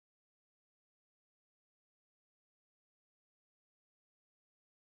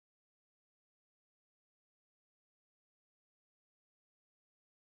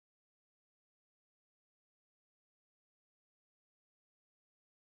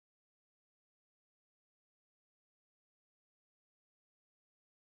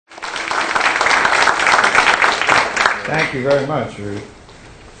Thank you very much, Ruth.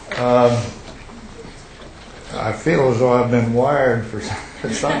 I feel as though I've been wired for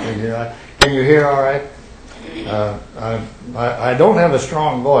something here. Can you hear all right? I don't have a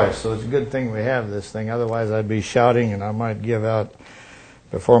strong voice, so it's a good thing we have this thing. Otherwise, I'd be shouting and I might give out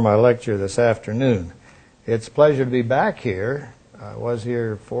before my lecture this afternoon. It's a pleasure to be back here. I was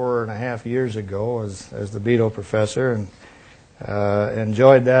here 4.5 years ago as the Beto professor, and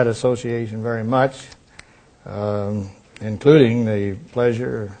enjoyed that association very much, including the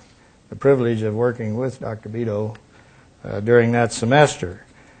pleasure, the privilege of working with Dr. Beto during that semester.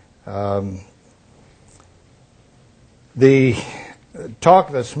 The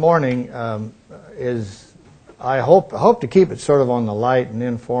talk this morning is, I hope to keep it sort of on the light and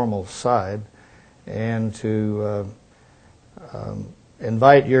informal side, and to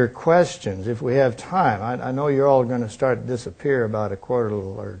invite your questions if we have time. I know you're all going to start to disappear about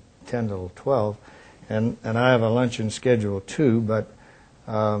 11:15 or 10 till 12, and I have a luncheon schedule too, but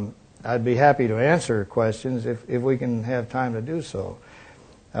I'd be happy to answer questions if we can have time to do so.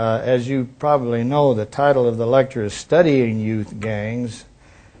 As you probably know, the title of the lecture is Studying Youth Gangs,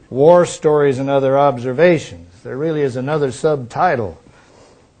 War Stories and Other Observations. There really is another subtitle,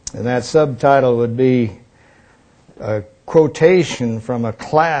 and that subtitle would be a quotation from a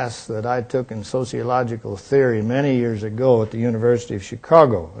class that I took in sociological theory many years ago at the University of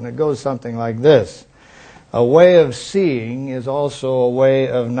Chicago, and it goes something like this: a way of seeing is also a way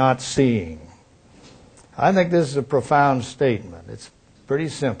of not seeing. I think this is a profound statement. It's pretty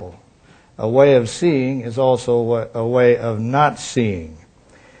simple. A way of seeing is also a way of not seeing.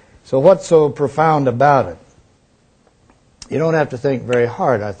 So what's so profound about it? You don't have to think very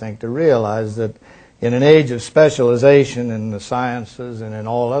hard, I think, to realize that in an age of specialization in the sciences and in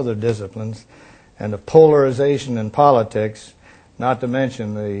all other disciplines, and of polarization in politics, not to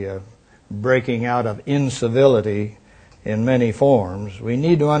mention the breaking out of incivility in many forms, we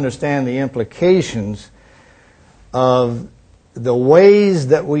need to understand the implications of the ways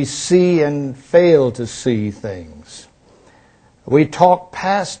that we see and fail to see things. We talk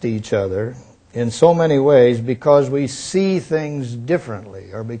past each other in so many ways because we see things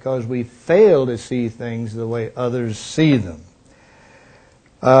differently, or because we fail to see things the way others see them.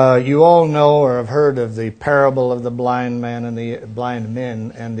 You all know or have heard of the parable of the blind man and the blind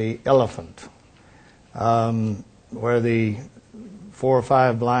men and the elephant, where the 4 or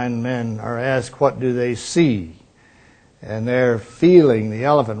 5 blind men are asked, what do they see? And they're feeling the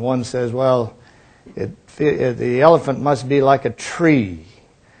elephant. One says, well, the elephant must be like a tree.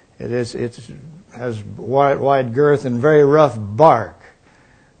 It has wide girth and very rough bark,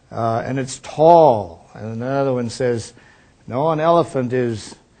 and it's tall. And another one says, no, an elephant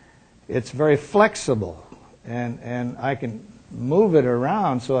it's very flexible, and I can move it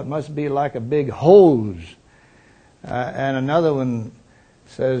around, so it must be like a big hose. And another one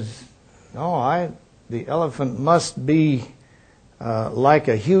says, no, the elephant must be like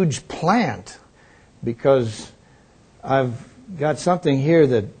a huge plant, because I've got something here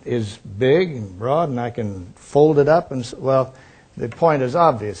that is big and broad, and I can fold it up. And well, the point is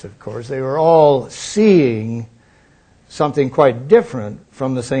obvious, of course. They were all seeing something quite different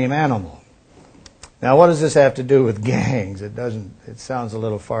from the same animal. Now, what does this have to do with gangs? It doesn't. It sounds a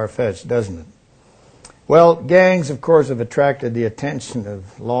little far-fetched, doesn't it? Well, gangs, of course, have attracted the attention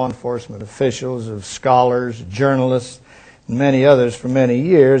of law enforcement officials, of scholars, journalists, and many others for many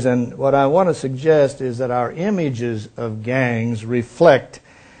years. And what I want to suggest is that our images of gangs reflect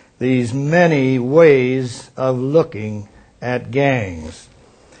these many ways of looking at gangs.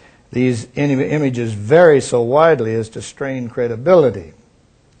 These images vary so widely as to strain credibility.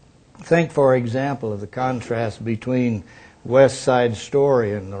 Think, for example, of the contrast between West Side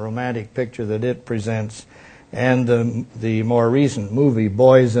Story and the romantic picture that it presents, and the more recent movie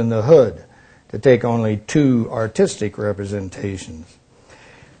Boys in the Hood, to take only 2 artistic representations.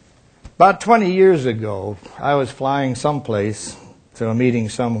 About 20 years ago, I was flying someplace to a meeting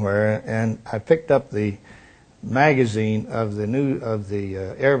somewhere, and I picked up the magazine of the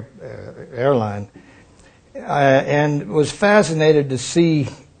airline, and was fascinated to see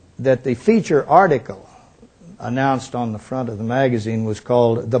that the feature article announced on the front of the magazine was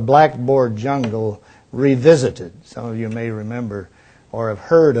called "The Blackboard Jungle Revisited." Some of you may remember or have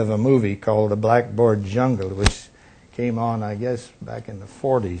heard of a movie called "The Blackboard Jungle," which came on, I guess, back in the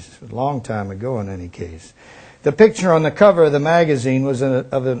 40s, a long time ago in any case. The picture on the cover of the magazine was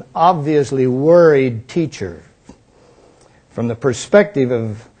of an obviously worried teacher. From the perspective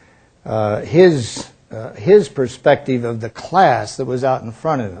of his perspective of the class that was out in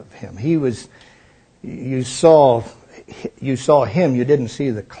front of him. You saw him, you didn't see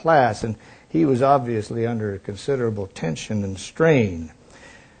the class, and he was obviously under considerable tension and strain.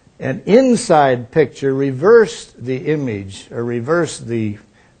 An inside picture reversed the image, or reversed the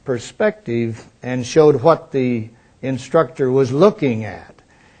perspective, and showed what the instructor was looking at.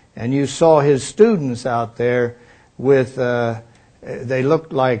 And you saw his students out there with, they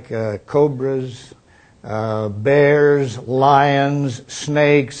looked like cobras, bears, lions,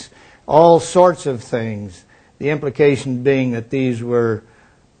 snakes, all sorts of things. The implication being that these were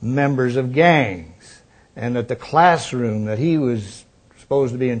members of gangs, and that the classroom that he was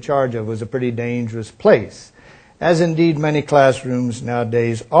supposed to be in charge of was a pretty dangerous place, as indeed many classrooms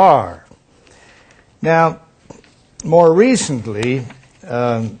nowadays are. Now, more recently,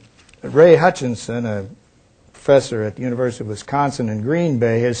 Ray Hutchinson, a professor at the University of Wisconsin in Green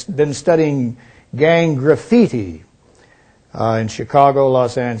Bay, has been studying gang graffiti in Chicago,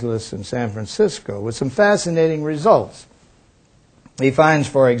 Los Angeles, and San Francisco, with some fascinating results. He finds,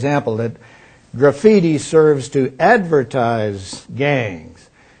 for example, that graffiti serves to advertise gangs,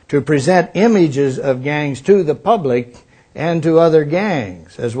 to present images of gangs to the public and to other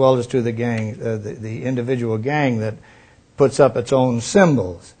gangs, as well as to the gang, the individual gang that puts up its own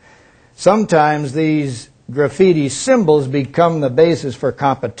symbols. Sometimes these graffiti symbols become the basis for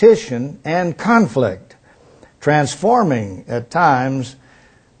competition and conflict, transforming at times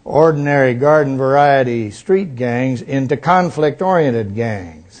ordinary garden variety street gangs into conflict-oriented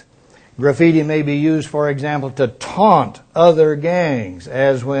gangs. Graffiti may be used, for example, to taunt other gangs,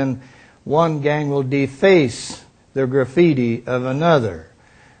 as when one gang will deface the graffiti of another,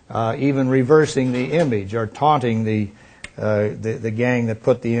 even reversing the image or taunting the gang that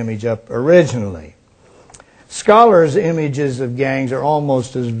put the image up originally. Scholars' images of gangs are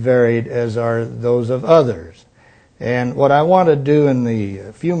almost as varied as are those of others. And what I want to do in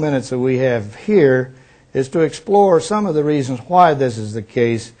the few minutes that we have here is to explore some of the reasons why this is the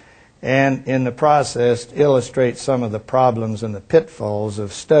case, and in the process illustrate some of the problems and the pitfalls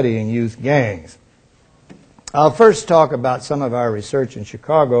of studying youth gangs. I'll first talk about some of our research in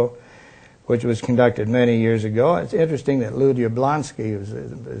Chicago, which was conducted many years ago. It's interesting that Lou Jablonski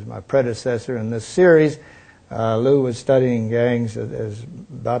is my predecessor in this series. Lou was studying gangs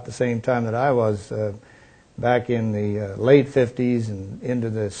about the same time that I was, back in the late 50s and into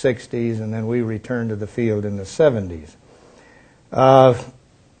the 60s, and then we returned to the field in the 70s.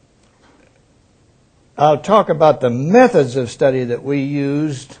 I'll talk about the methods of study that we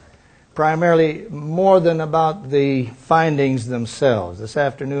used, primarily more than about the findings themselves. This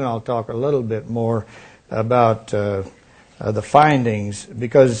afternoon I'll talk a little bit more about the findings,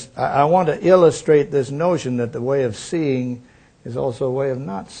 because I want to illustrate this notion that the way of seeing is also a way of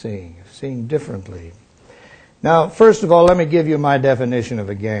not seeing differently. Now, first of all, let me give you my definition of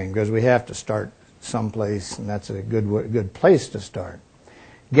a gang, because we have to start someplace, and that's a good place to start.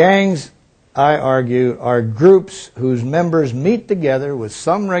 Gangs, I argue, are groups whose members meet together with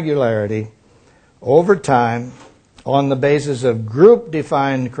some regularity over time on the basis of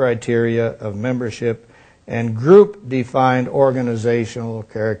group-defined criteria of membership and group-defined organizational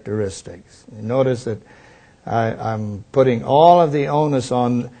characteristics. You notice that I'm putting all of the onus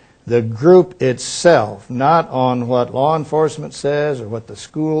on the group itself, not on what law enforcement says or what the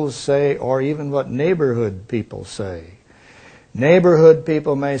schools say or even what neighborhood people say. Neighborhood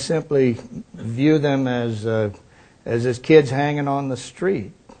people may simply view them as kids hanging on the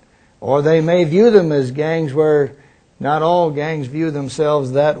street, or they may view them as gangs where not all gangs view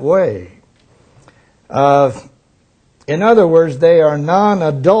themselves that way. In other words, they are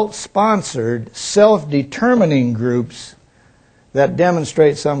non-adult sponsored, self-determining groups that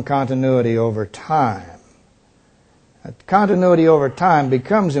demonstrate some continuity over time. Continuity over time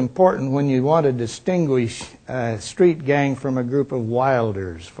becomes important when you want to distinguish a street gang from a group of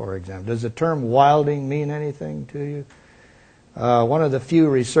wilders, for example. Does the term wilding mean anything to you? One of the few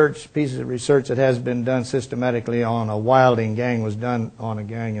pieces of research that has been done systematically on a wilding gang was done on a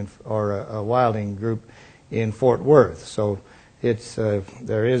gang or a wilding group in Fort Worth. So it's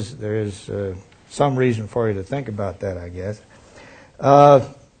there is some reason for you to think about that, I guess.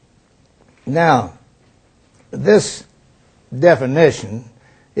 Now, this definition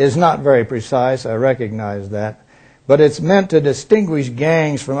is not very precise, I recognize that, but it's meant to distinguish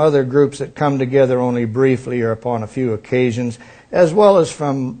gangs from other groups that come together only briefly or upon a few occasions, as well as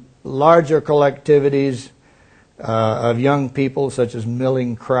from larger collectivities of young people, such as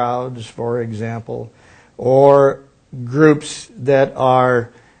milling crowds, for example, or groups that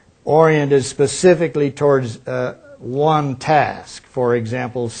are oriented specifically towards one task, for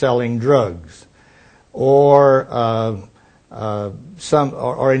example, selling drugs, or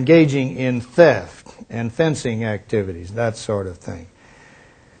engaging in theft and fencing activities, that sort of thing.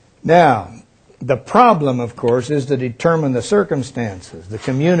 Now, the problem, of course, is to determine the circumstances, the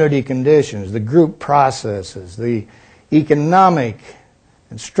community conditions, the group processes, the economic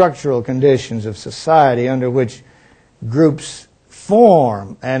and structural conditions of society under which groups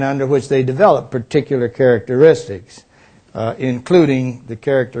form and under which they develop particular characteristics, including the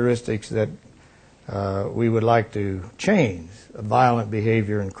characteristics that we would like to change, violent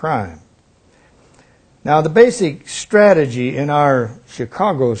behavior and crime. Now, the basic strategy in our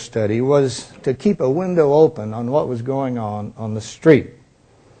Chicago study was to keep a window open on what was going on the street.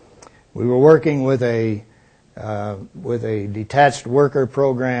 We were working with a detached worker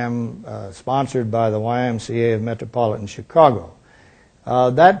program sponsored by the YMCA of Metropolitan Chicago.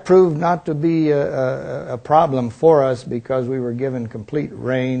 That proved not to be a problem for us because we were given complete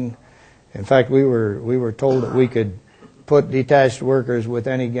reign. In fact, we were told that we could put detached workers with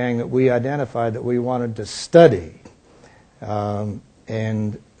any gang that we identified that we wanted to study.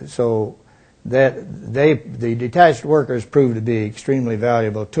 And so the detached workers proved to be extremely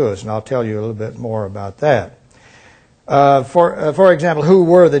valuable to us, and I'll tell you a little bit more about that. For example, who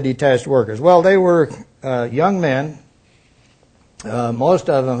were the detached workers? Well, they were young men, most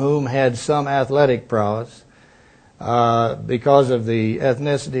of them whom had some athletic prowess because of the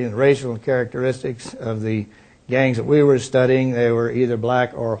ethnicity and racial characteristics of the gangs that we were studying. They were either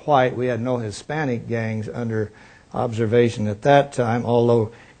black or white. We had no Hispanic gangs under observation at that time,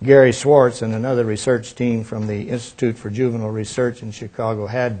 although Gary Swartz and another research team from the Institute for Juvenile Research in Chicago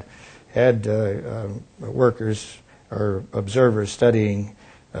had workers or observers studying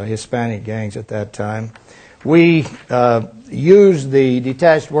Hispanic gangs at that time. We used the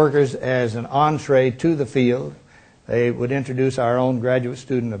detached workers as an entree to the field. They would introduce our own graduate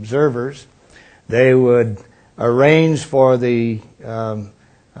student observers. They would arrange for the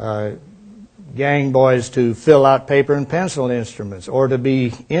gang boys to fill out paper and pencil instruments or to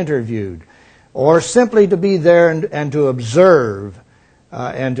be interviewed or simply to be there and to observe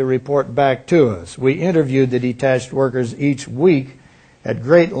and to report back to us. We interviewed the detached workers each week at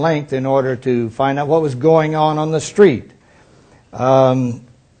great length in order to find out what was going on the street.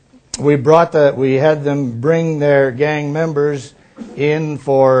 We had them bring their gang members in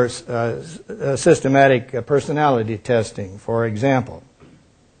for systematic personality testing, for example.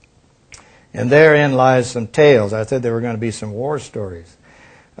 And therein lies some tales. I said there were going to be some war stories.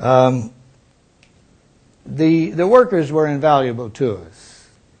 The workers were invaluable to us.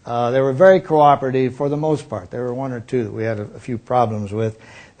 They were very cooperative for the most part. There were one or two that we had a few problems with.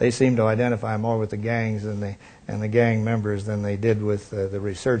 They seemed to identify more with the gangs and the gang members than they did with the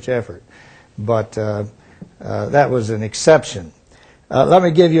research effort. But that was an exception. Let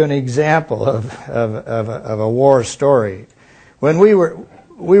me give you an example of a war story. When we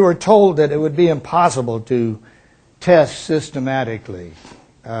were told that it would be impossible to test systematically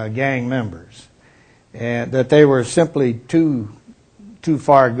gang members, and that they were simply too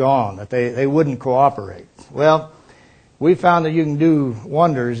far gone, that they wouldn't cooperate. Well, we found that you can do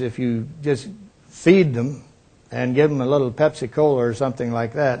wonders if you just feed them and give them a little Pepsi-Cola or something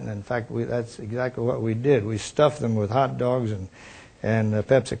like that. And in fact, that's exactly what we did. We stuffed them with hot dogs and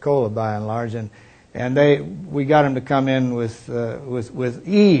Pepsi-Cola by and large, and we got them to come in with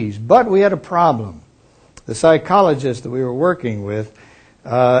ease. But we had a problem. The psychologist that we were working with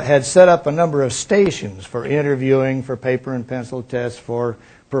had set up a number of stations for interviewing, for paper and pencil tests, for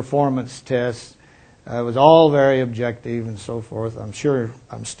performance tests. It was all very objective and so forth. I'm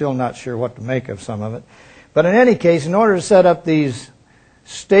still not sure what to make of some of it. But in any case, in order to set up these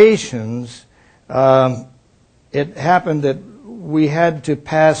stations, it happened that we had to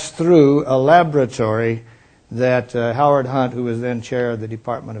pass through a laboratory that Howard Hunt, who was then chair of the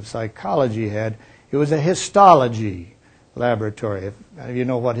Department of Psychology, had. It was a histology laboratory. If you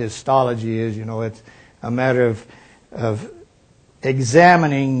know what histology is, you know it's a matter of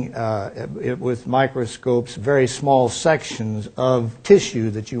examining with microscopes very small sections of tissue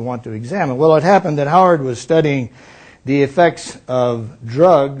that you want to examine. Well, it happened that Howard was studying the effects of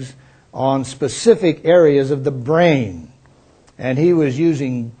drugs on specific areas of the brain, and he was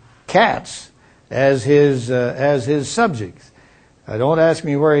using cats as his subjects. Don't ask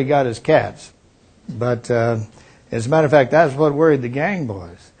me where he got his cats, but as a matter of fact, that's what worried the gang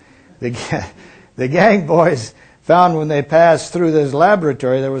boys. The gang boys found when they passed through this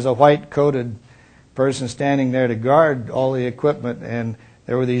laboratory, there was a white-coated person standing there to guard all the equipment, and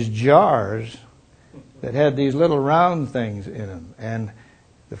there were these jars that had these little round things in them. And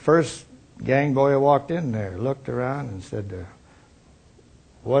the first gang boy who walked in there looked around and said,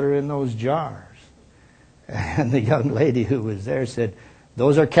 "What are in those jars?" And the young lady who was there said,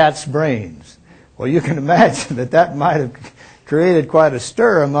 "Those are cats' brains." Well, you can imagine that might have created quite a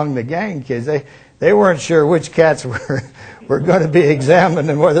stir among the gang kids. They weren't sure which cats were going to be examined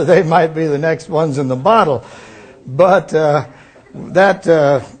and whether they might be the next ones in the bottle. But that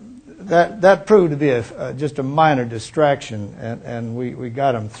proved to be just a minor distraction, and we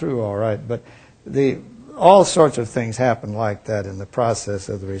got them through all right. But all sorts of things happened like that in the process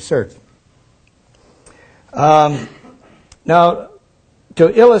of the research. Now,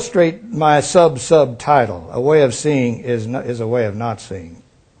 to illustrate my subtitle, a way of seeing is a way of not seeing.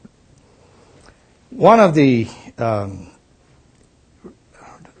 One of the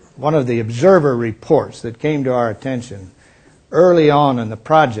observer reports that came to our attention early on in the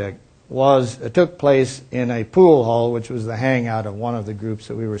project took place in a pool hall, which was the hangout of one of the groups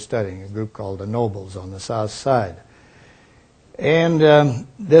that we were studying, a group called the Nobles on the south side. And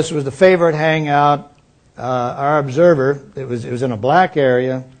this was the favorite hangout. Our observer, it was in a black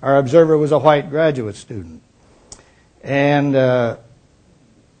area. Our observer was a white graduate student. And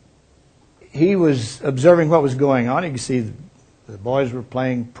he was observing what was going on. You can see the boys were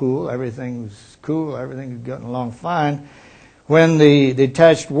playing pool. Everything was cool. Everything was getting along fine. When the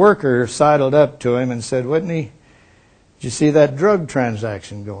detached worker sidled up to him and said, "Whitney, did you see that drug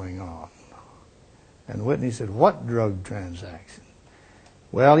transaction going on?" And Whitney said, "What drug transaction?"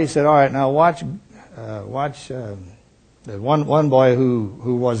 Well, he said, "All right, now watch the one boy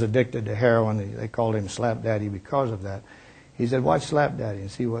who was addicted to heroin. They called him Slap Daddy because of that. He said, watch Slap Daddy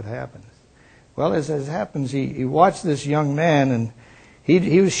and see what happens." Well, as happens, he watched this young man, and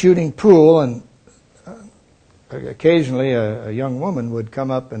he was shooting pool, and occasionally a young woman would come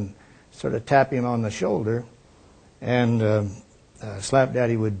up and sort of tap him on the shoulder, and Slap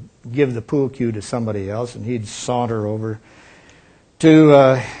Daddy would give the pool cue to somebody else, and he'd saunter over to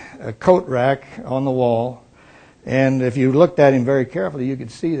a coat rack on the wall, and if you looked at him very carefully, you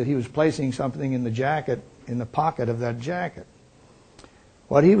could see that he was placing something in the pocket of that jacket.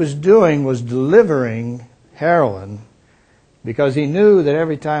 What he was doing was delivering heroin, because he knew that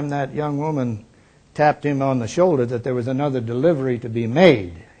every time that young woman tapped him on the shoulder that there was another delivery to be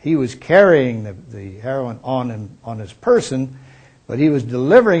made. He was carrying the heroin on his person, but he was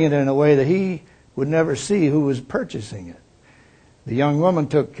delivering it in a way that he would never see who was purchasing it. The young woman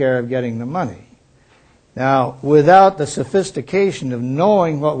took care of getting the money. Now, without the sophistication of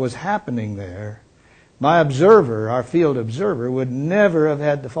knowing what was happening there, my observer, our field observer, would never have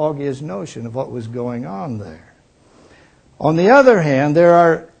had the foggiest notion of what was going on there. On the other hand,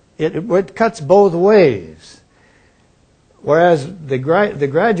 it cuts both ways. Whereas the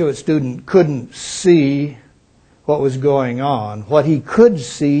graduate student couldn't see what was going on, what he could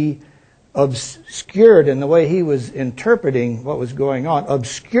see obscured in the way he was interpreting what was going on,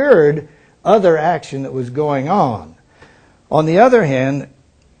 obscured other action that was going on. On the other hand,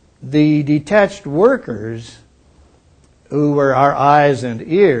 the detached workers, who were our eyes and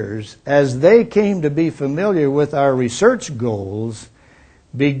ears, as they came to be familiar with our research goals,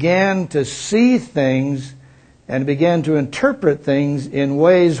 began to see things and began to interpret things in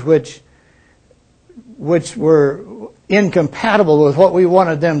ways which were incompatible with what we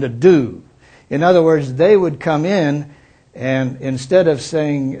wanted them to do. In other words, they would come in, and instead of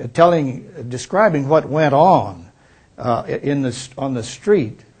describing what went on on the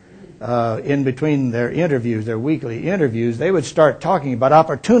street in between their interviews, their weekly interviews, they would start talking about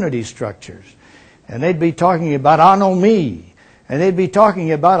opportunity structures, and they'd be talking about anomie, and they'd be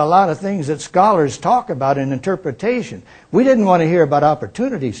talking about a lot of things that scholars talk about in interpretation. We didn't want to hear about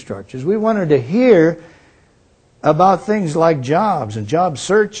opportunity structures. We wanted to hear about things like jobs and job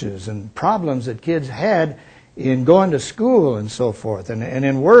searches and problems that kids had in going to school and so forth, and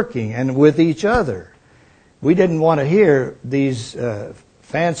in working and with each other. We didn't want to hear these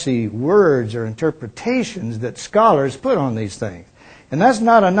fancy words or interpretations that scholars put on these things. And that's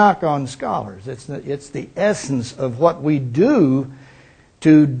not a knock on scholars. It's the essence of what we do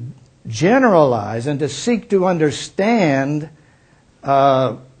to generalize and to seek to understand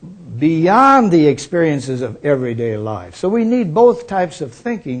beyond the experiences of everyday life. So we need both types of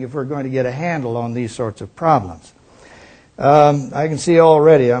thinking if we're going to get a handle on these sorts of problems. I can see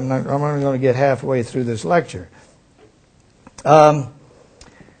already I'm only going to get halfway through this lecture. Well,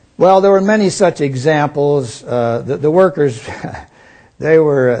 there were many such examples. The workers, they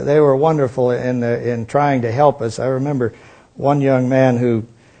were wonderful in trying to help us. I remember one young man who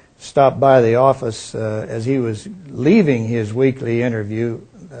stopped by the office as he was leaving his weekly interview.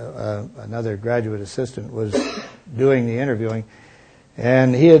 Another graduate assistant was doing the interviewing,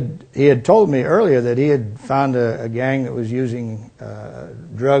 and he had told me earlier that he had found a gang that was using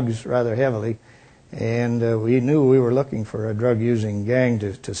drugs rather heavily, and we knew we were looking for a drug-using gang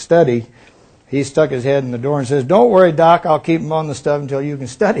to study. he stuck his head in the door and says, "Don't worry, Doc, I'll keep them on the stuff until you can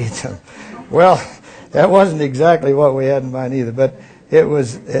study them." Well, that wasn't exactly what we had in mind either, but it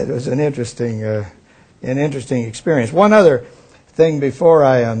was an interesting experience. One other thing before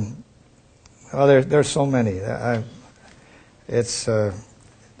I well, there's so many.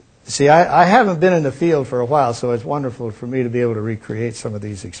 See, I haven't been in the field for a while, so it's wonderful for me to be able to recreate some of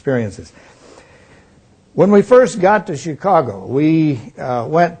these experiences. When we first got to Chicago, we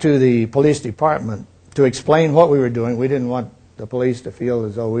went to the police department to explain what we were doing. We didn't want the police to feel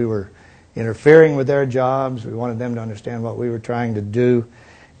as though we were interfering with their jobs. We wanted them to understand what we were trying to do.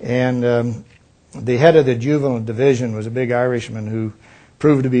 And the head of the juvenile division was a big Irishman who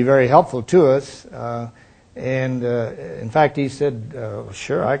proved to be very helpful to us. In fact, he said,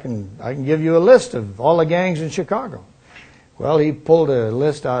 "Sure, I can give you a list of all the gangs in Chicago." Well, he pulled a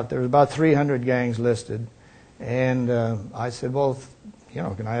list out. There was about 300 gangs listed. And I said, "Well,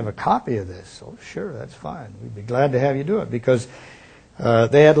 can I have a copy of this?" "Oh, sure, that's fine. We'd be glad to have you do it," because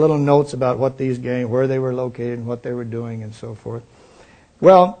they had little notes about what these gangs, where they were located, and what they were doing, and so forth.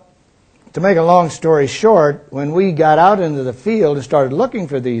 Well, to make a long story short, when we got out into the field and started looking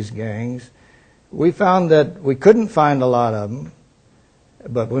for these gangs, we found that we couldn't find a lot of them.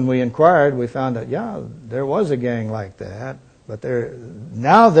 But when we inquired, we found that, yeah, there was a gang like that, but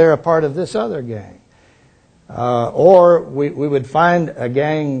now they're a part of this other gang. Or we would find a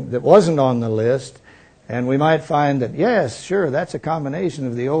gang that wasn't on the list, and we might find that, yes, sure, that's a combination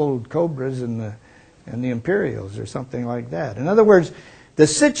of the old Cobras and the Imperials or something like that. In other words, the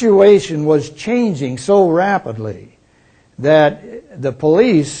situation was changing so rapidly that the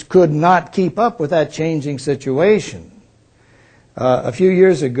police could not keep up with that changing situation. A few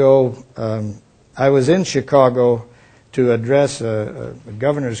years ago, I was in Chicago to address a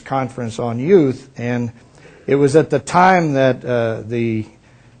governor's conference on youth, and it was at the time that the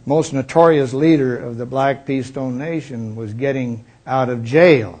most notorious leader of the Black Pea Stone Nation was getting out of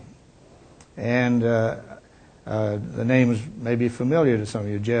jail. And the name is maybe familiar to some of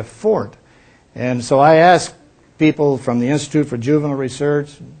you, Jeff Fort. And so I asked people from the Institute for Juvenile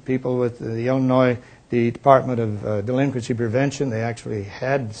Research, people with the Department of Delinquency Prevention. They actually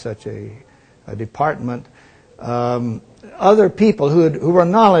had such a department. Other people who were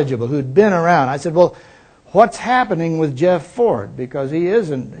knowledgeable, who'd been around. I said, "Well, what's happening with Jeff Fort?" Because he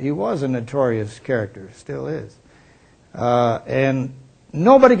was a notorious character, still is. And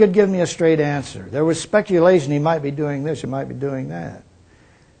nobody could give me a straight answer. There was speculation he might be doing this, he might be doing that.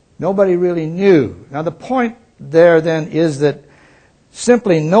 Nobody really knew. Now the point there then is that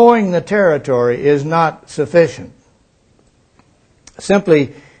simply knowing the territory is not sufficient.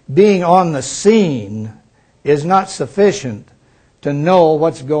 Simply being on the scene is not sufficient to know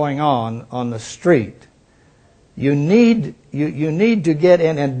what's going on the street. You need to get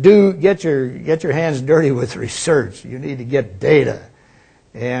in and get your hands dirty with research. You need to get data.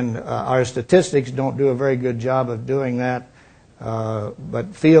 And our statistics don't do a very good job of doing that,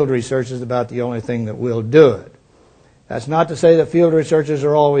 but field research is about the only thing that will do it. That's not to say that field researchers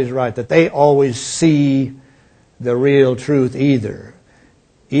are always right, that they always see the real truth either.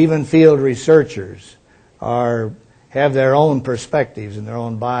 Even field researchers have their own perspectives and their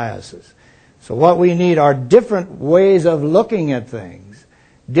own biases. So what we need are different ways of looking at things,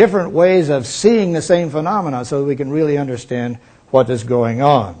 different ways of seeing the same phenomena so that we can really understand what is going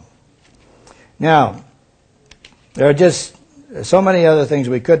on. Now, there are just so many other things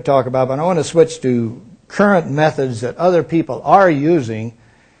we could talk about, but I want to switch to current methods that other people are using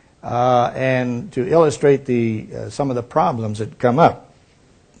and to illustrate some of the problems that come up.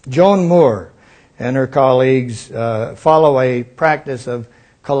 Joan Moore and her colleagues follow a practice of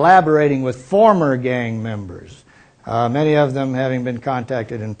collaborating with former gang members, many of them having been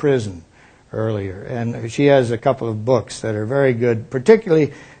contacted in prison earlier. And she has a couple of books that are very good,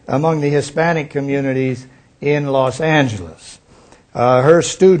 particularly among the Hispanic communities in Los Angeles. Her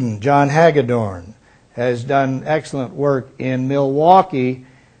student, John Hagedorn, has done excellent work in Milwaukee,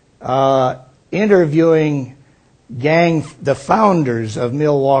 interviewing the founders of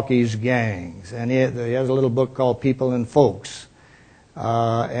Milwaukee's gangs. And he has a little book called People and Folks.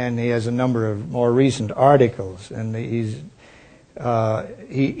 And he has a number of more recent articles. And he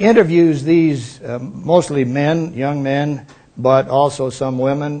interviews these mostly men, young men, but also some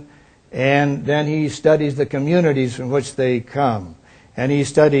women. And then he studies the communities from which they come. And he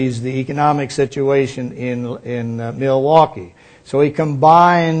studies the economic situation in Milwaukee. So he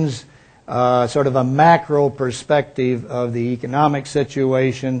combines sort of a macro perspective of the economic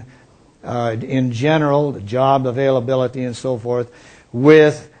situation in general, the job availability and so forth,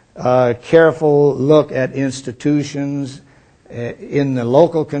 with a careful look at institutions in the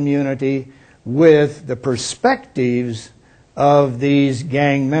local community, with the perspectives of these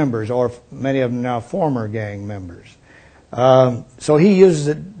gang members, or many of them now former gang members. So he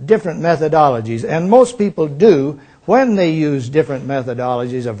uses different methodologies, and most people do. When they use different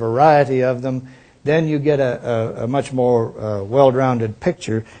methodologies, a variety of them, then you get a much more well-rounded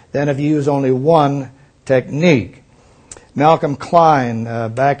picture than if you use only one technique. Malcolm Klein,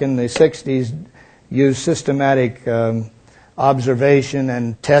 back in the 60s, used systematic observation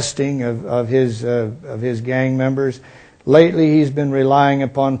and testing of his gang members. Lately, he's been relying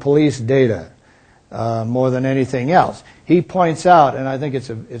upon police data more than anything else. He points out, and I think it's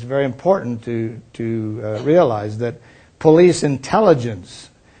very important to realize, that police intelligence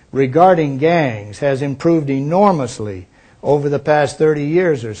regarding gangs has improved enormously over the past 30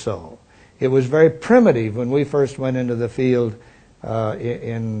 years or so. It was very primitive when we first went into the field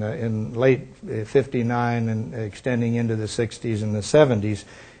in late '59 and extending into the 60s and the 70s.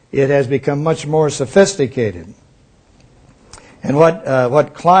 It has become much more sophisticated. And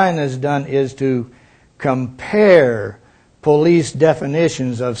what Klein has done is to compare police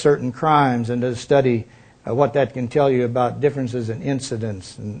definitions of certain crimes and to study what that can tell you about differences in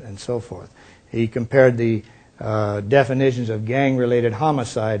incidents and so forth. He compared the definitions of gang-related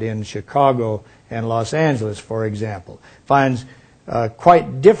homicide in Chicago and Los Angeles, for example. Finds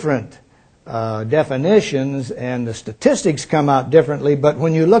quite different definitions, and the statistics come out differently, but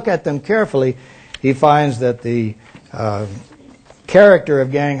when you look at them carefully, he finds that the character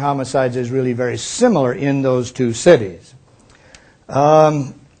of gang homicides is really very similar in those two cities.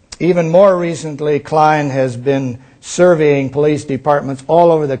 Even more recently, Klein has been surveying police departments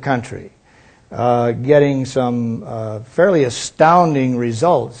all over the country, getting some fairly astounding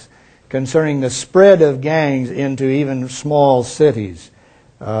results concerning the spread of gangs into even small cities,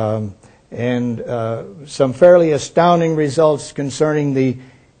 and some fairly astounding results concerning the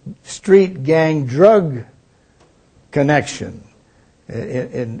street gang drug connection.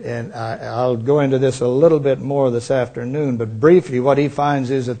 And I'll go into this a little bit more this afternoon, but briefly what he finds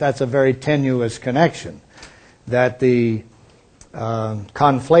is that that's a very tenuous connection, that the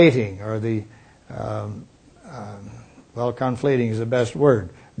conflating, or the, well, conflating is the best word,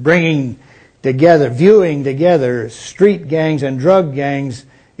 bringing together, viewing together street gangs and drug gangs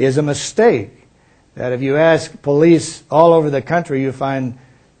is a mistake. That if you ask police all over the country, you find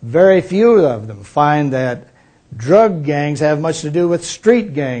very few of them find that drug gangs have much to do with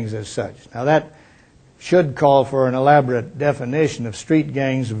street gangs as such. Now that should call for an elaborate definition of street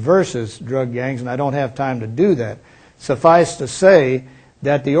gangs versus drug gangs, and I don't have time to do that. Suffice to say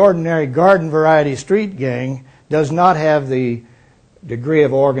that the ordinary garden variety street gang does not have the degree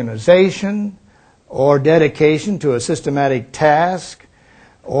of organization or dedication to a systematic task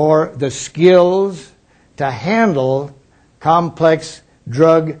or the skills to handle complex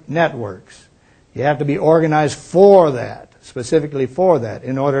drug networks. You have to be organized for that, specifically for that,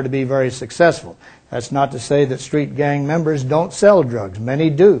 in order to be very successful. That's not to say that street gang members don't sell drugs. Many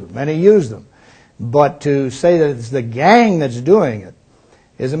do. Many use them. But to say that it's the gang that's doing it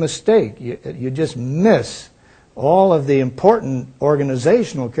is a mistake. You just miss all of the important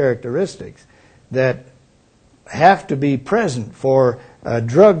organizational characteristics that have to be present for a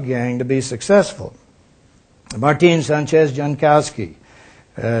drug gang to be successful. Martin Sanchez-Jankowski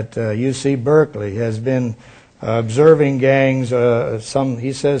at UC Berkeley has been observing gangs,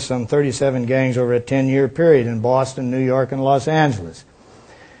 he says some 37 gangs over a 10-year period in Boston, New York, and Los Angeles.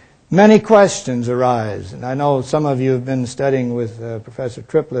 Many questions arise, and I know some of you have been studying with Professor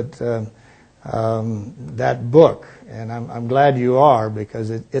Triplett that book, and I'm glad you are, because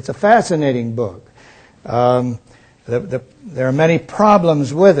it's a fascinating book. There are many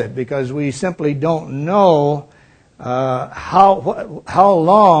problems with it because we simply don't know how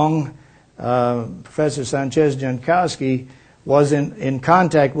long Professor Sanchez-Jankowski was in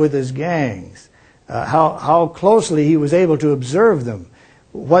contact with his gangs, how closely he was able to observe them,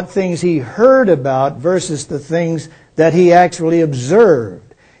 what things he heard about versus the things that he actually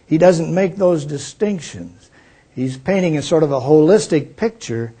observed. He doesn't make those distinctions. He's painting a sort of a holistic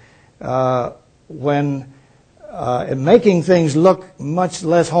picture when making things look much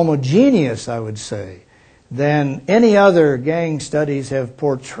less homogeneous, I would say, than any other gang studies have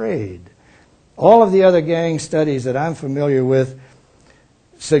portrayed. All of the other gang studies that I'm familiar with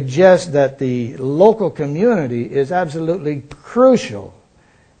suggest that the local community is absolutely crucial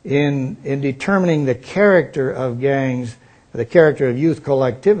in determining the character of gangs, the character of youth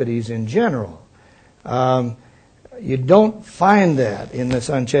collectivities in general. You don't find that in the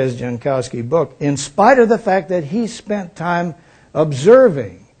Sanchez-Jankowski book, in spite of the fact that he spent time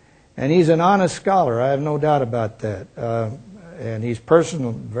observing. And he's an honest scholar, I have no doubt about that. and he's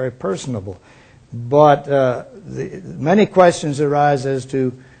personal, very personable. But many questions arise as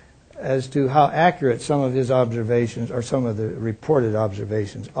to how accurate some of his observations or some of the reported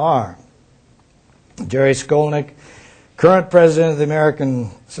observations are. Jerry Skolnick, current president of the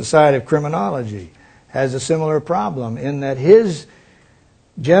American Society of Criminology, has a similar problem in that his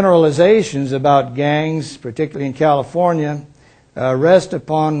generalizations about gangs, particularly in California, rest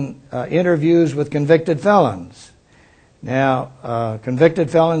upon interviews with convicted felons. Now, convicted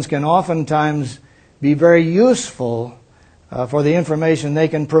felons can oftentimes be very useful for the information they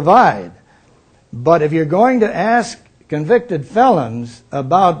can provide. But if you're going to ask convicted felons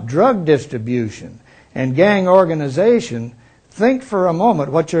about drug distribution and gang organization, think for a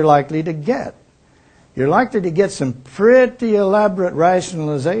moment what you're likely to get. You're likely to get some pretty elaborate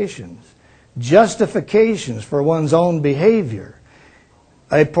rationalizations, justifications for one's own behavior,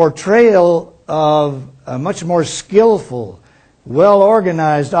 a portrayal of a much more skillful,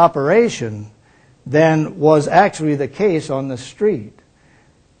 well-organized operation than was actually the case on the street.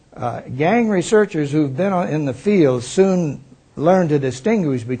 Gang researchers who've been in the field soon learn to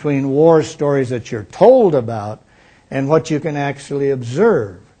distinguish between war stories that you're told about and what you can actually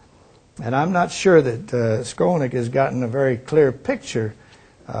observe. And I'm not sure that Skolnick has gotten a very clear picture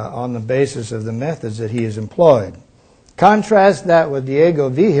on the basis of the methods that he has employed. Contrast that with Diego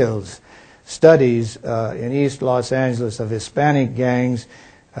Vigil's studies in East Los Angeles of Hispanic gangs.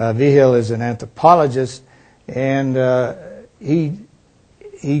 Vigil is an anthropologist, and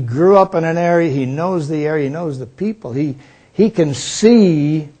he grew up in an area, he knows the area, he knows the people. He can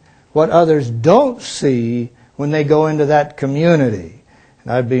see what others don't see when they go into that community.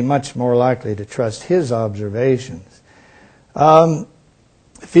 And I'd be much more likely to trust his observations.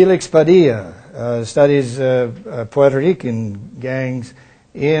 Felix Padilla studies Puerto Rican gangs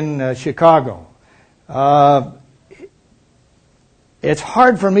in Chicago. It's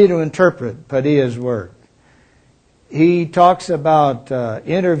hard for me to interpret Padilla's work. He talks about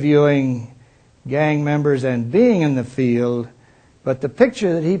interviewing gang members and being in the field, but the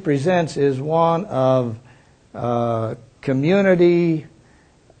picture that he presents is one of community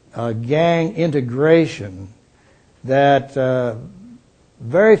gang integration that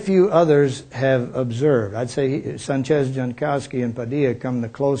very few others have observed. I'd say Sanchez, Jankowski, and Padilla come the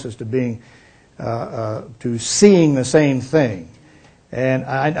closest to being to seeing the same thing. And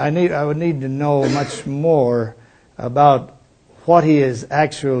I would need to know much more about what he has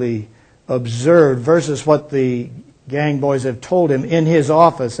actually observed versus what the gang boys have told him in his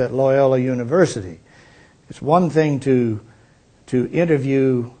office at Loyola University. It's one thing to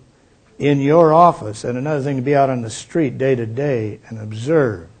interview in your office and another thing to be out on the street day to day and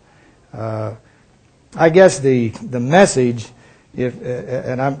observe. I guess the message,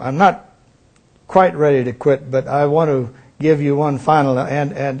 and I'm not quite ready to quit, but I want to give you one final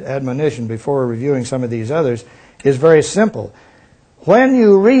admonition before reviewing some of these others, is very simple. When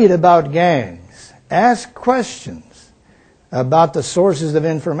you read about gangs, ask questions about the sources of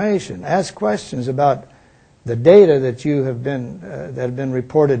information. Ask questions about the data that you have been that have been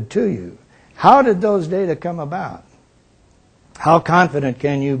reported to you. How did those data come about? How confident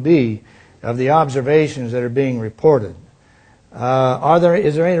can you be of the observations that are being reported?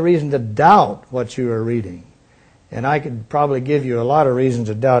 Is there any reason to doubt what you are reading? And I could probably give you a lot of reasons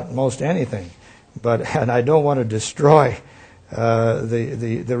to doubt most anything, and I don't want to destroy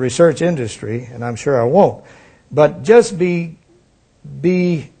the research industry, and I'm sure I won't. But just be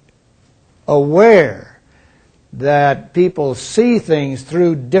aware that people see things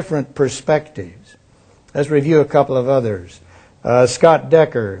through different perspectives. Let's review a couple of others. Scott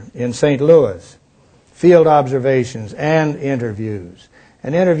Decker in St. Louis, field observations and interviews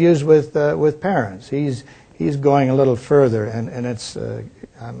with parents. He's going a little further, and it's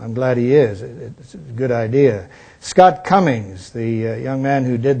I'm glad he is. It's a good idea. Scott Cummings, the young man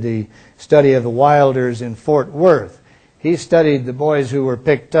who did the study of the Wilders in Fort Worth, he studied the boys who were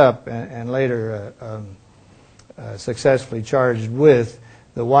picked up and later successfully charged with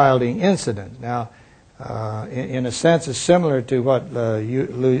the Wilding incident. Now, in a sense, it's similar to what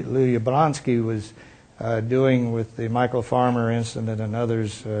Lou Yablonsky was doing with the Michael Farmer incident and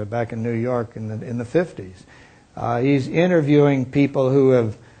others back in New York in the 50s. He's interviewing people who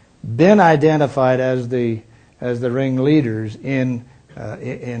have been identified as the ringleaders in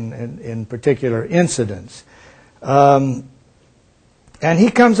particular incidents, and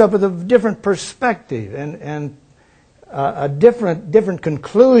he comes up with a different perspective and different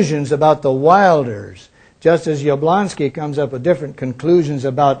conclusions about the Wilders, just as Yablonsky comes up with different conclusions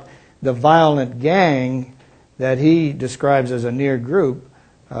about the violent gang that he describes as a near group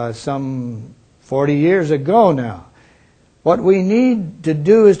some 40 years ago now. What we need to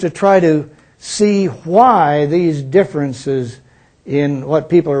do is to try to see why these differences in what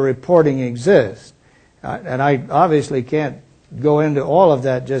people are reporting exist. And I obviously can't go into all of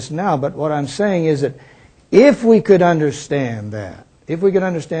that just now, but what I'm saying is that if we could understand that, if we could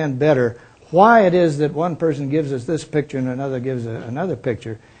understand better why it is that one person gives us this picture and another gives another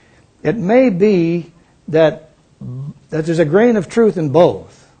picture, it may be that there's a grain of truth in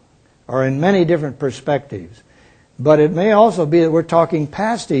both, or in many different perspectives. But it may also be that we're talking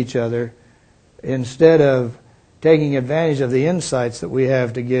past each other instead of taking advantage of the insights that we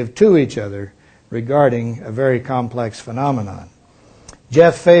have to give to each other regarding a very complex phenomenon.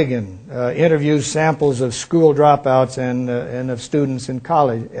 Jeff Fagan interviews samples of school dropouts and of students in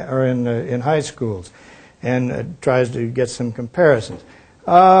college or in high schools, and tries to get some comparisons.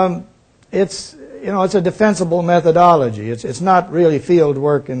 It's a defensible methodology. It's not really field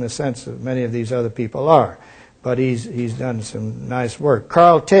work in the sense that many of these other people are, but he's done some nice work.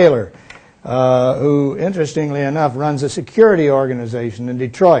 Carl Taylor, who interestingly enough runs a security organization in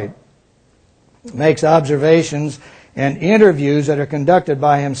Detroit, makes observations and interviews that are conducted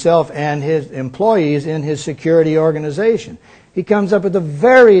by himself and his employees in his security organization. He comes up with a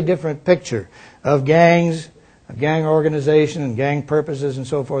very different picture of gangs, of gang organization and gang purposes and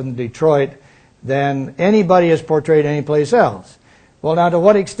so forth in Detroit than anybody has portrayed anyplace else. Well, now, to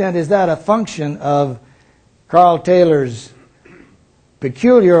what extent is that a function of Carl Taylor's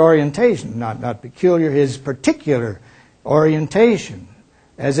peculiar orientation, not peculiar, his particular orientation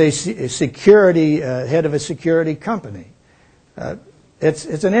as a security head of a security company?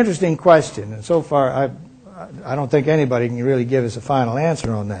 It's an interesting question, and so far I don't think anybody can really give us a final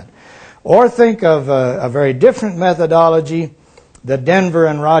answer on that. Or think of a very different methodology, the Denver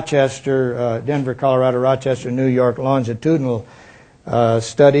and Rochester, Denver, Colorado, Rochester, New York longitudinal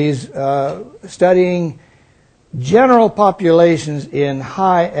studies, studying general populations in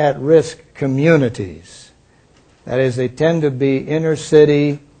high at-risk communities. That is, they tend to be inner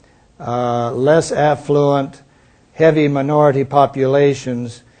city, less affluent, heavy minority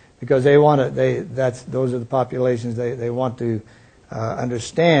populations, because they want to. Those are the populations they want to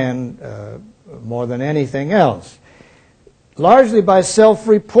understand more than anything else. Largely by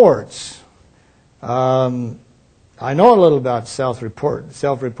self-reports. I know a little about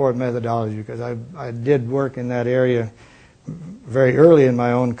self-report methodology because I did work in that area very early in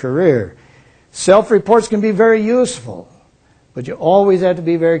my own career. Self-reports can be very useful, but you always have to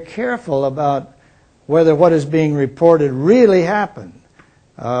be very careful about whether what is being reported really happened.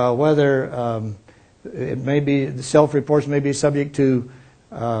 Whether it may be, the self-reports may be subject to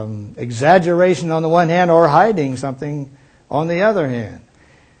exaggeration on the one hand or hiding something on the other hand.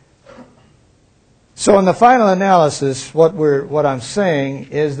 So in the final analysis, what I'm saying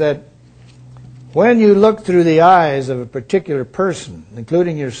is that when you look through the eyes of a particular person,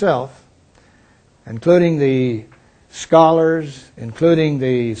 including yourself, including the scholars, including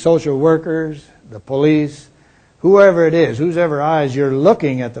the social workers, the police, whoever it is, whose ever eyes you're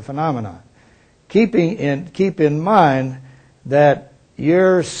looking at the phenomenon, keep in mind that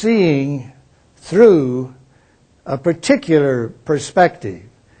you're seeing through a particular perspective.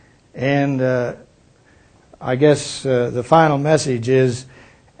 And I guess the final message is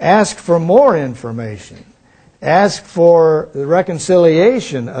ask for more information. Ask for the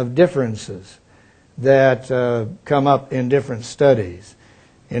reconciliation of differences that come up in different studies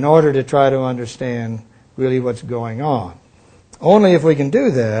in order to try to understand really what's going on. Only if we can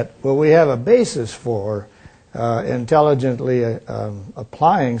do that will we have a basis for intelligently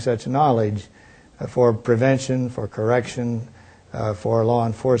applying such knowledge for prevention, for correction, for law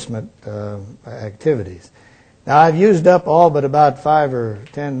enforcement activities. Now, I've used up all but about 5 or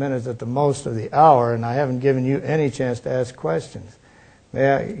 10 minutes at the most of the hour, and I haven't given you any chance to ask questions.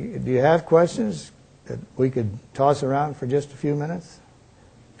 Do you have questions that we could toss around for just a few minutes?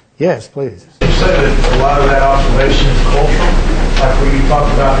 Yes, please. You said that a lot of that observation is cultural, like when you talked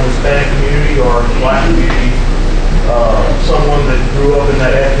about the Hispanic community or the Black community. Someone that grew up in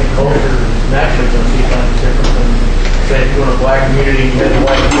that ethnic culture is naturally going to see things different than, say, if you're in a Black community and you had a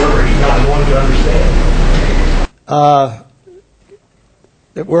white worker, he's not going to understand.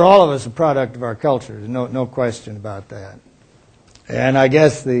 We're all of us a product of our culture. There's no question about that. And I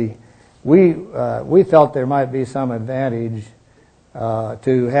guess we felt there might be some advantage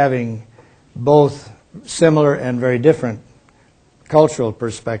to having both similar and very different cultural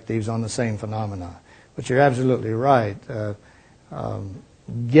perspectives on the same phenomena. But you're absolutely right.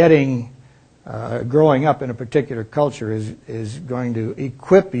 Growing up in a particular culture is going to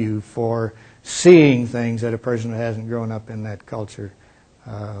equip you for seeing things that a person who hasn't grown up in that culture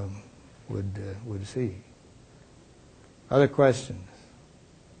would see. Other questions?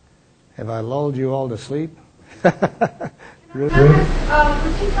 Have I lulled you all to sleep? Would you tell us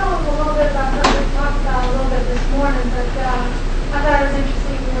a little bit about what we talked about a little bit this morning, but I thought it was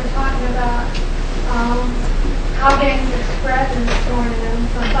interesting when we were talking about how gangs are spread in this morning and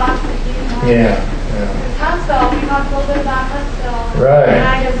some thoughts that you had. Yeah. Huntsville, we talked a little bit about Huntsville. Right. And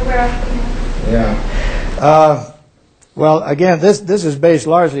I was aware of things. Yeah. Well, again, this is based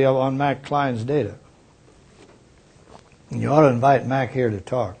largely on Mac Klein's data. And you ought to invite Mac here to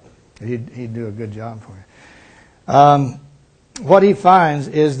talk. He'd do a good job for you. What he finds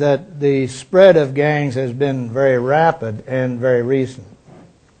is that the spread of gangs has been very rapid and very recent.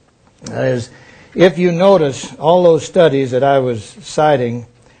 That is, if you notice all those studies that I was citing,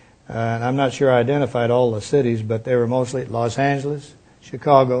 and I'm not sure I identified all the cities, but they were mostly Los Angeles,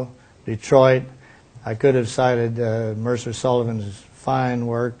 Chicago, Detroit. I could have cited Mercer Sullivan's fine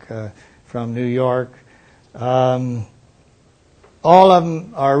work from New York. All of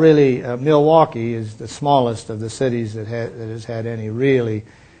them are really, Milwaukee is the smallest of the cities that has had any really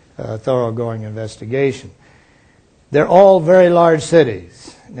thoroughgoing investigation. They're all very large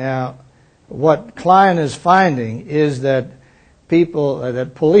cities. Now, what Klein is finding is that people,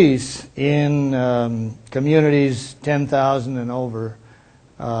 that police in communities 10,000 and over,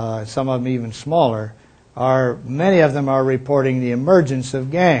 some of them even smaller, many of them are reporting the emergence of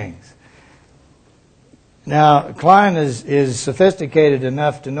gangs. Now, Klein is sophisticated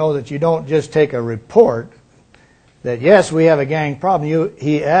enough to know that you don't just take a report that, yes, we have a gang problem.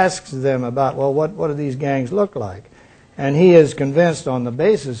 He asks them about, well, what do these gangs look like? And he is convinced on the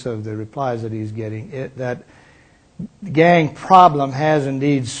basis of the replies that he's getting that the gang problem has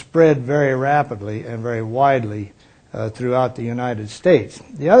indeed spread very rapidly and very widely throughout the United States.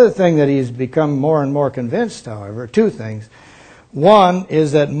 The other thing that he's become more and more convinced, however, two things. One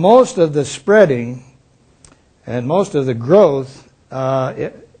is that most of the spreading and most of the growth,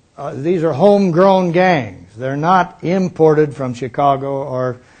 these are homegrown gangs. They're not imported from Chicago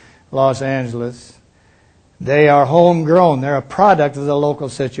or Los Angeles. They are homegrown. They're a product of the local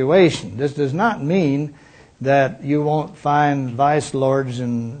situation. This does not mean that you won't find vice lords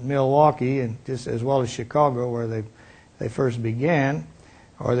in Milwaukee, and just as well as Chicago, where they first began,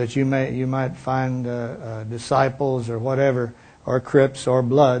 or that you might find disciples or whatever, or Crips or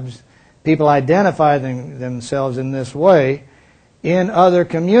Bloods. People identify themselves in this way in other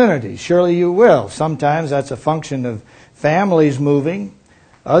communities. Surely you will. Sometimes that's a function of families moving.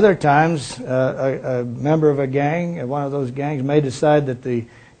 Other times, a member of a gang, one of those gangs, may decide that the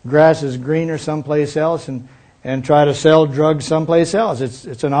grass is greener someplace else and try to sell drugs someplace else.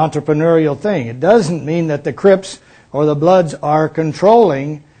 It's an entrepreneurial thing. It doesn't mean that the Crips or the Bloods are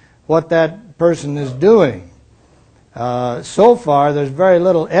controlling what that person is doing. So far, there's very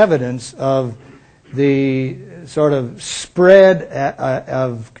little evidence of the sort of spread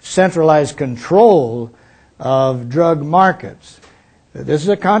of centralized control of drug markets. This is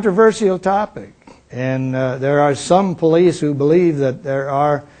a controversial topic, and there are some police who believe that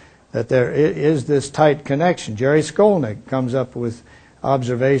there is this tight connection. Jerry Skolnick comes up with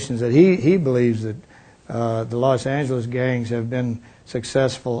observations that he believes that the Los Angeles gangs have been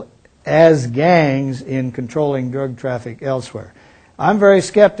successful as gangs in controlling drug traffic elsewhere. I'm very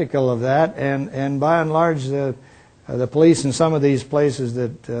skeptical of that, and by and large, the police in some of these places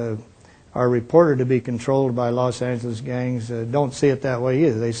that are reported to be controlled by Los Angeles gangs don't see it that way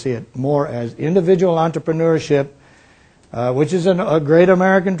either. They see it more as individual entrepreneurship, which is a great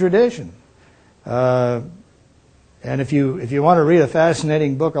American tradition. And if you want to read a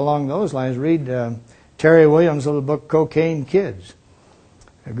fascinating book along those lines, read Terry Williams' little book, Cocaine Kids.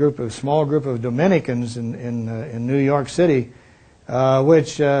 A small group of Dominicans in New York City,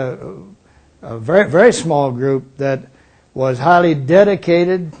 which a very, very small group that was highly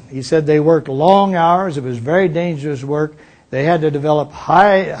dedicated. He said they worked long hours. It was very dangerous work. They had to develop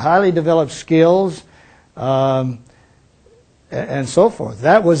highly developed skills and so forth.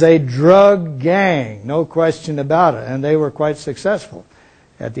 That was a drug gang, no question about it, and they were quite successful.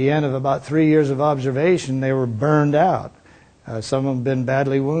 At the end of about 3 years of observation, they were burned out. Some of them been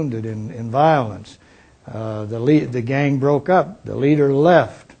badly wounded in violence. The gang broke up. The leader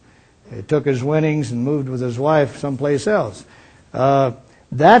left. He took his winnings and moved with his wife someplace else.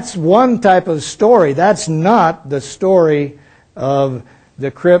 That's one type of story. That's not the story of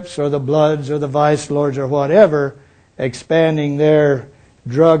the Crips or the Bloods or the Vice Lords or whatever expanding their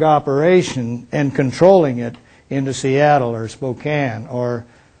drug operation and controlling it into Seattle or Spokane or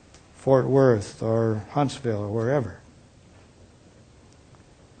Fort Worth or Huntsville or wherever.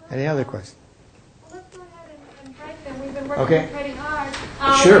 Any other questions? Well, let's go ahead and break them. We've been working pretty hard.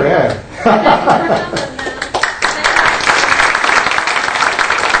 Sure have.